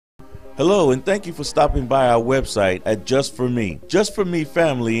Hello, and thank you for stopping by our website at Jus4me. Jus4me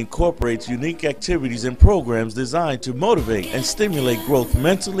Family incorporates unique activities and programs designed to motivate and stimulate growth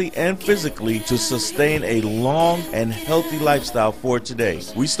mentally and physically to sustain a long and healthy lifestyle for today.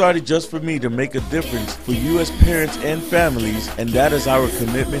 We started Jus4me to make a difference for you as parents and families, and that is our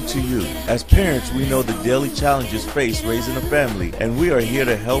commitment to you. As parents, we know the daily challenges faced raising a family, and we are here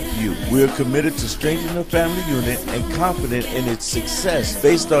to help you. We are committed to strengthening the family unit and confident in its success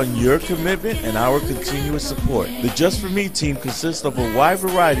based on your commitment and our continuous support. The Jus4me team consists of a wide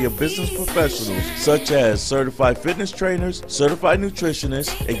variety of business professionals such as certified fitness trainers, certified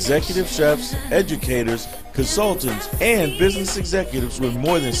nutritionists, executive chefs, educators, consultants, and business executives with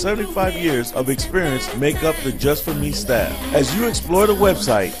more than 75 years of experience make up the Jus4me staff. As you explore the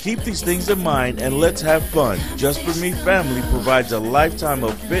website, keep these things in mind and let's have fun. Jus4me Family provides a lifetime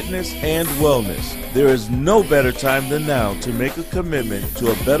of fitness and wellness. There is no better time than now to make a commitment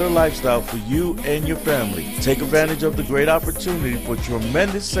to a better lifestyle for you and your family. Take advantage of the great opportunity for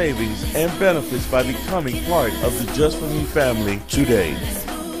tremendous savings and benefits by becoming part of the Jus4me family today.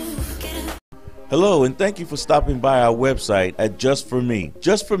 Hello, and thank you for stopping by our website at Jus4me.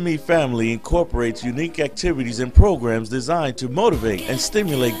 Jus4me Family incorporates unique activities and programs designed to motivate and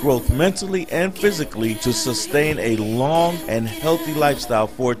stimulate growth mentally and physically to sustain a long and healthy lifestyle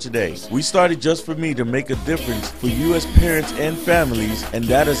for today. We started Jus4me to make a difference for you as parents and families, and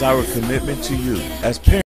that is our commitment to you. As parents,